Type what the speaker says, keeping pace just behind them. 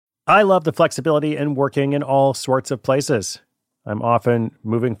I love the flexibility in working in all sorts of places. I'm often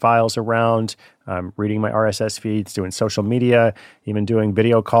moving files around, reading my RSS feeds, doing social media, even doing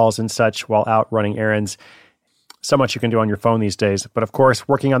video calls and such while out running errands. So much you can do on your phone these days. But of course,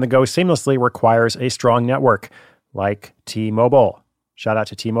 working on the go seamlessly requires a strong network, like T-Mobile. Shout out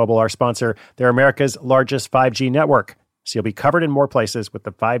to T-Mobile, our sponsor. They're America's largest 5G network, so you'll be covered in more places with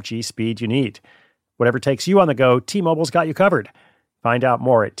the 5G speed you need. Whatever takes you on the go, T-Mobile's got you covered. Find out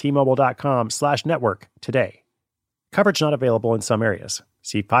more at T-Mobile.com/network today. Coverage not available in some areas.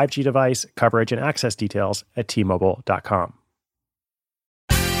 See 5G device, coverage, and access details at T-Mobile.com.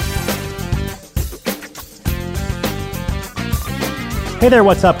 Hey there,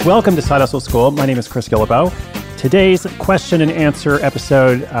 what's up? Welcome to Side Hustle School. My name is Chris Guillebeau. Today's question and answer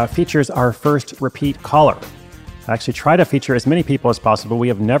episode features our first repeat caller. I actually try to feature as many people as possible. We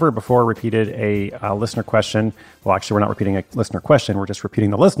have never before repeated a listener question. Well, actually, we're not repeating a listener question. We're just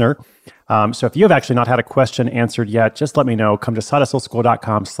repeating the listener. So if you have actually not had a question answered yet, just let me know. Come to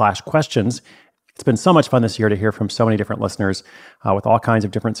sidehustleschool.com/questions. It's been so much fun this year to hear from so many different listeners with all kinds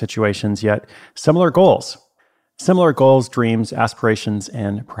of different situations, yet similar goals. Similar goals, dreams, aspirations,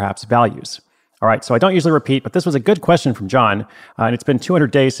 and perhaps values. All right, so I don't usually repeat, but this was a good question from John, and it's been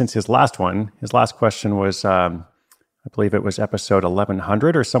 200 days since his last one. His last question was, I believe it was episode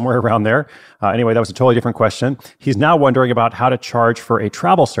 1100 or somewhere around there. Anyway, that was a totally different question. He's now wondering about how to charge for a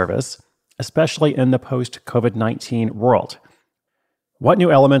travel service, especially in the post-COVID-19 world. What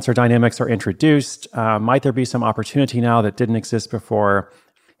new elements or dynamics are introduced? Might there be some opportunity now that didn't exist before?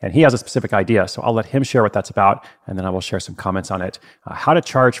 And he has a specific idea, so I'll let him share what that's about, and then I will share some comments on it. How to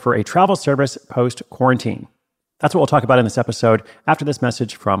charge for a travel service post-quarantine. That's what we'll talk about in this episode after this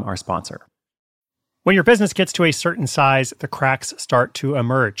message from our sponsor. When your business gets to a certain size, the cracks start to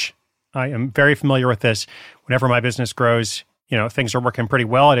emerge. I am very familiar with this. Whenever my business grows, things are working pretty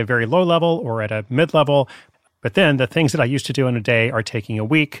well at a very low level or at a mid-level. But then the things that I used to do in a day are taking a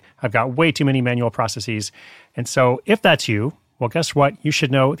week. I've got way too many manual processes. And so if that's you, well, guess what? You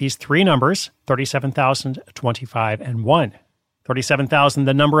should know these three numbers, 37,000, 25, and 1. 37,000,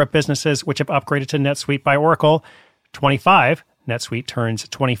 the number of businesses which have upgraded to NetSuite by Oracle. 25, NetSuite turns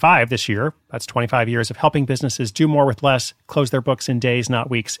 25 this year. That's 25 years of helping businesses do more with less, close their books in days,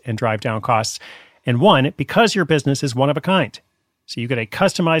 not weeks, and drive down costs. And 1, because your business is one of a kind. So you get a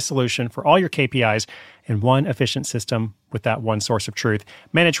customized solution for all your KPIs in one efficient system with that one source of truth.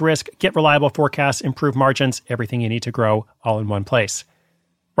 Manage risk, get reliable forecasts, improve margins, everything you need to grow all in one place.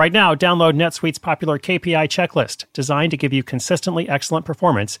 Right now, download NetSuite's popular KPI checklist designed to give you consistently excellent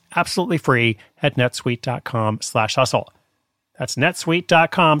performance absolutely free at netsuite.com/hustle. That's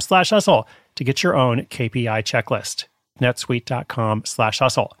netsuite.com/hustle to get your own KPI checklist.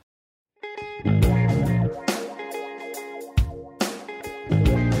 netsuite.com/hustle.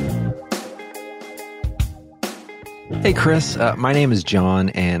 Hey Chris, my name is John,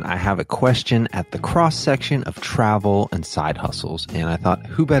 and I have a question at the cross-section of travel and side hustles, and I thought,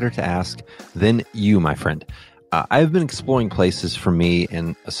 who better to ask than you, my friend? I've been exploring places for me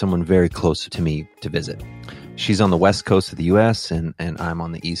and someone very close to me to visit. She's on the west coast of the U.S., and I'm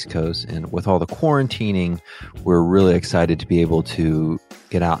on the east coast, and with all the quarantining, we're really excited to be able to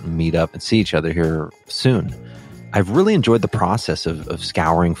get out and meet up and see each other here soon. I've really enjoyed the process of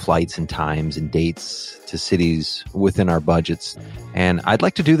scouring flights and times and dates to cities within our budgets. And I'd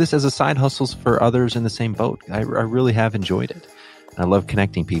like to do this as a side hustle for others in the same boat. I really have enjoyed it. I love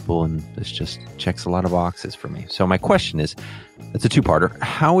connecting people, and this just checks a lot of boxes for me. So my question is, it's a two-parter.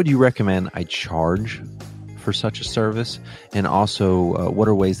 How would you recommend I charge for such a service? And also, what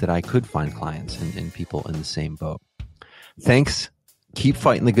are ways that I could find clients and people in the same boat? Thanks. Keep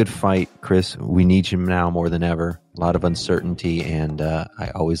fighting the good fight, Chris. We need you now more than ever. A lot of uncertainty, and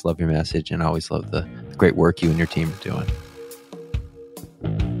I always love your message, and I always love the great work you and your team are doing.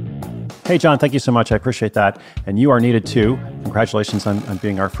 Hey, John, thank you so much. I appreciate that. And you are needed too. Congratulations on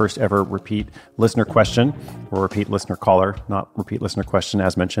being our first ever repeat listener question, or repeat listener caller, not repeat listener question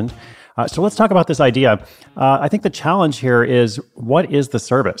as mentioned. So let's talk about this idea. I think the challenge here is, what is the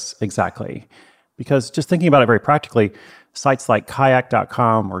service exactly? Because just thinking about it very practically, sites like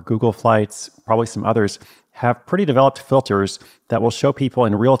kayak.com or Google Flights, probably some others, have pretty developed filters that will show people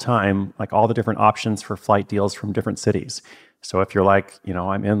in real time, like all the different options for flight deals from different cities. So if you're like,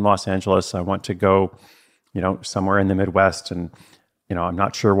 I'm in Los Angeles, I want to go, somewhere in the Midwest, and, I'm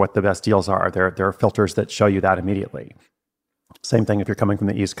not sure what the best deals are. There are filters that show you that immediately. Same thing if you're coming from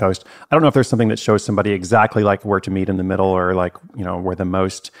the East Coast. I don't know if there's something that shows somebody exactly like where to meet in the middle, or like, where the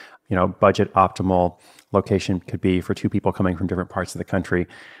most, budget optimal location could be for two people coming from different parts of the country.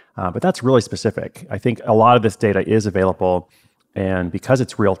 But that's really specific. I think a lot of this data is available And because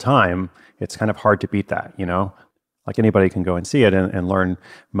it's real time, it's kind of hard to beat that, Like anybody can go and see it and learn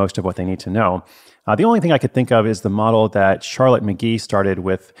most of what they need to know. The only thing I could think of is the model that Charlotte McGee started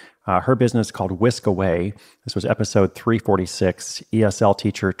with her business called Whisk Away. This was episode 346. ESL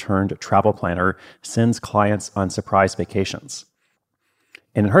teacher turned travel planner sends clients on surprise vacations.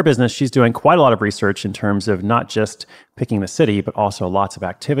 And in her business, she's doing quite a lot of research in terms of not just picking the city, but also lots of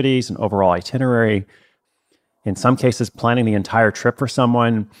activities and overall itinerary. In some cases, planning the entire trip for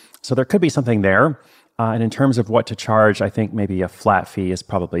someone. So there could be something there. And in terms of what to charge, I think maybe a flat fee is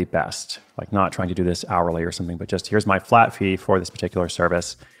probably best. Like not trying to do this hourly or something, but just here's my flat fee for this particular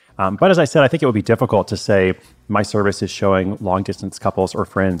service. But as I said, I think it would be difficult to say my service is showing long distance couples or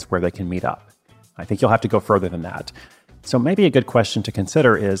friends where they can meet up. I think you'll have to go further than that. So maybe a good question to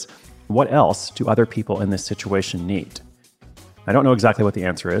consider is, what else do other people in this situation need? I don't know exactly what the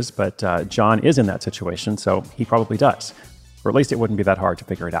answer is, but John is in that situation, so he probably does. Or at least it wouldn't be that hard to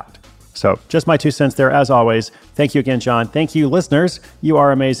figure it out. So just my 2 cents there, as always. Thank you again, John. Thank you, listeners. You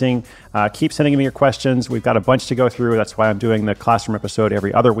are amazing. Keep sending me your questions. We've got a bunch to go through. That's why I'm doing the classroom episode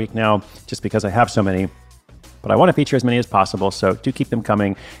every other week now, just because I have so many. But I want to feature as many as possible, so do keep them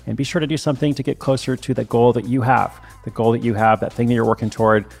coming. And be sure to do something to get closer to the goal that you have. The goal that you have, that thing that you're working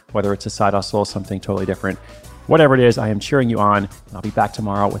toward, whether it's a side hustle, something totally different. Whatever it is, I am cheering you on. And I'll be back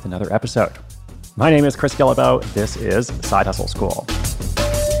tomorrow with another episode. My name is Chris Guillebeau. This is Side Hustle School.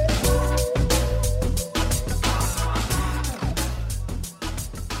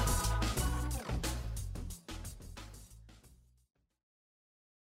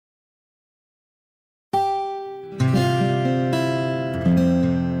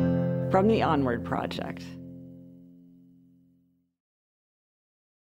 From the Onward Project.